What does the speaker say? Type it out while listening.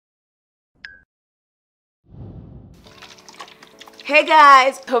Hey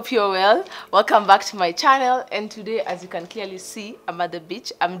guys, hope you're well. Welcome back to my channel, and today, as you can clearly see, I'm at the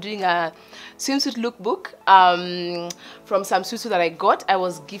beach. I'm doing a swimsuit lookbook from some swimsuits that I got. I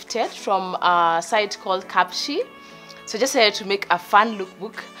was gifted from a site called Cupshe. So just decided to make a fun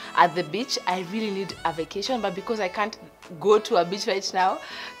lookbook at the beach. I really need a vacation, but because I can't go to a beach right now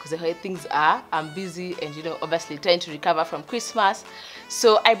because the way things are, I'm busy and obviously trying to recover from Christmas.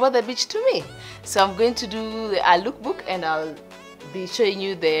 So I brought the beach to me. So I'm going to do a lookbook, and I'll be showing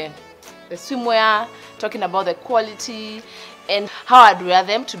you the swimwear, talking about the quality and how I'd wear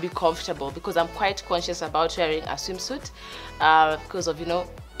them to be comfortable, because I'm quite conscious about wearing a swimsuit because of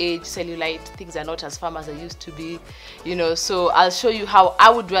age, cellulite, things are not as firm as they used to be, so I'll show you how I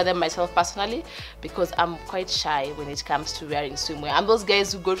would wear them myself personally, because I'm quite shy when it comes to wearing swimwear. I'm those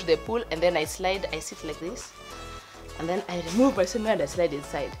guys who go to the pool and then I sit like this, and then I remove my swimwear and I slide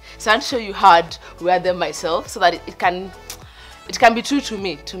inside. So I'll show you how I'd wear them myself, so that it can be true to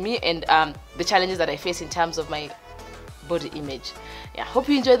me and the challenges that I face in terms of my body image. Yeah, hope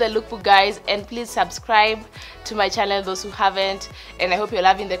you enjoy the lookbook, guys, and please subscribe to my channel, those who haven't, and I hope you're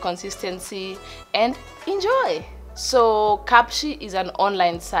loving the consistency and enjoy. So Cupshe is an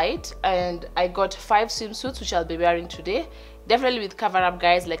online site, and I got 5 swimsuits which I'll be wearing today, definitely with cover up,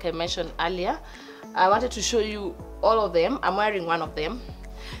 guys, like I mentioned earlier. I wanted to show you all of them. I'm wearing one of them.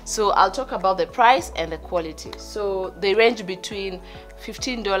 So I'll talk about the price and the quality. So they range between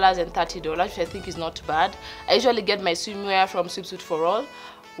 $15 and $30, which I think is not bad. I usually get my swimwear from Swimsuit for All.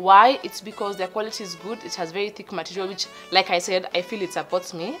 Why? It's because their quality is good. It has very thick material, which, like I said, I feel it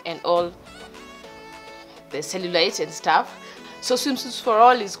supports me and all the cellulite and stuff. So Swimsuits for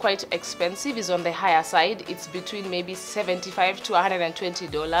All is quite expensive. It's on the higher side. It's between maybe $75 to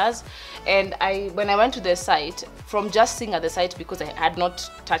 $120. And when I went to the site, from just seeing at the site, because I had not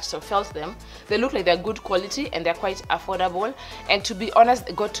touched or felt them, they look like they're good quality and they're quite affordable. And to be honest,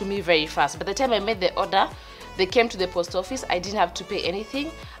 they got to me very fast. By the time I made the order, they came to the post office. I didn't have to pay anything.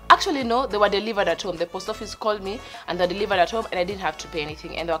 Actually, no, they were delivered at home. The post office called me and they delivered at home, and I didn't have to pay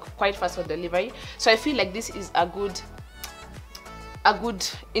anything. And they were quite fast on delivery. So I feel like this is a good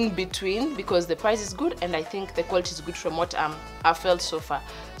in between, because the price is good and I think the quality is good from what I've felt so far.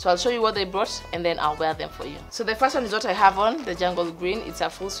 So I'll show you what they brought and then I'll wear them for you. So the first one is what I have on, the jungle green. It's a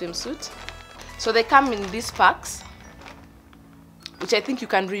full swimsuit. So they come in these packs, which I think you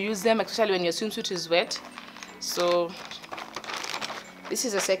can reuse them, especially when your swimsuit is wet. So this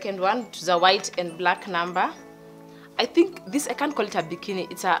is the second one, which is a white and black number. I think this, I can't call it a bikini.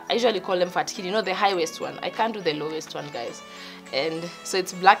 I usually call them fatkini, the high waist one. I can't do the low waist one, guys. And so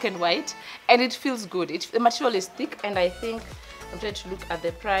it's black and white, and it feels good. The material is thick, and I think, I'm trying to look at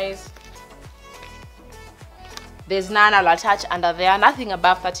the price. There's none, I'll attach under there, nothing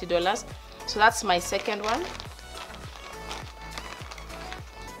above $30. So that's my second one.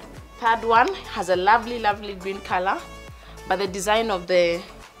 Third one has a lovely, lovely green color, but the design of the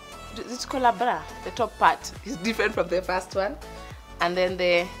bra, the top part, is different from the first one. And then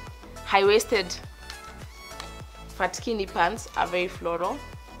the high-waisted fatkini pants are very floral,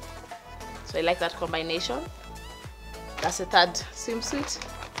 so I like that combination. That's the third swimsuit.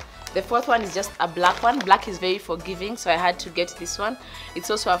 The fourth one is just a black one. Black is very forgiving, so I had to get this one. It's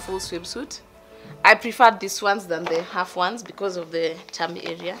also a full swimsuit. I preferred these ones than the half ones because of the tummy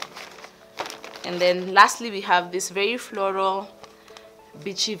area. And then lastly, we have this very floral,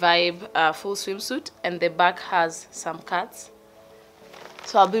 beachy vibe full swimsuit, and the back has some cuts.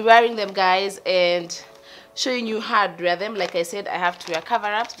 So I'll be wearing them, guys, and showing you how to wear them. Like I said, I have to wear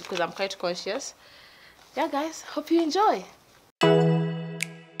cover-ups because I'm quite conscious. Yeah, guys, hope you enjoy.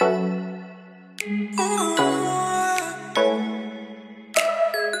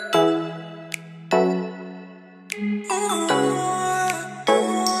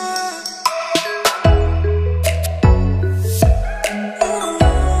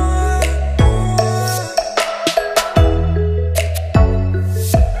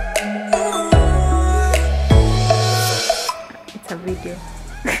 Video.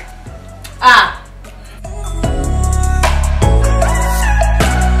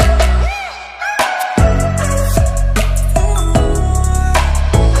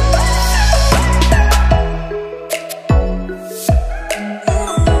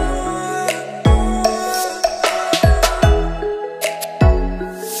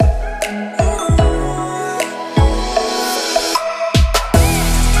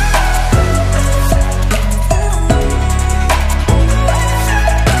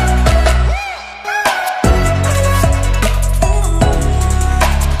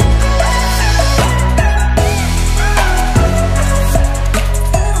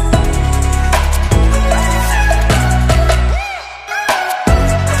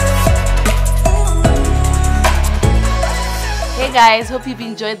 guys, hope you've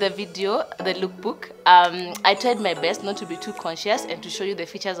enjoyed the video, the lookbook. I tried my best not to be too conscious and to show you the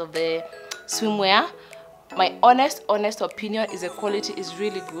features of the swimwear. My honest opinion is the quality is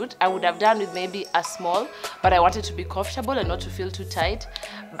really good. I would have done with maybe a small, but I wanted to be comfortable and not to feel too tight.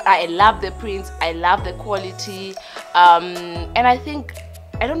 I love the prints, I love the quality, and I think,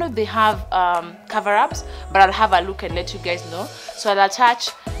 I don't know if they have cover-ups, but I'll have a look and let you guys know. So I'll attach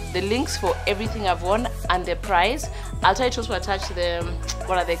the links for everything I've worn and the price. I'll try to also attach the,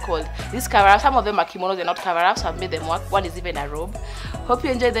 what are they called? These cover-ups, some of them are kimonos, they're not cover-ups, so I've made them work. One is even a robe. Hope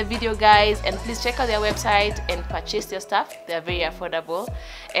you enjoyed the video, guys, and please check out their website and purchase their stuff. They're very affordable.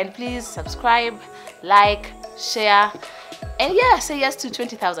 And please subscribe, like, share, and yeah, say yes to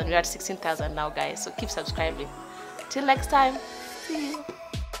 20,000. We're at 16,000 now, guys, so keep subscribing. Till next time, see you.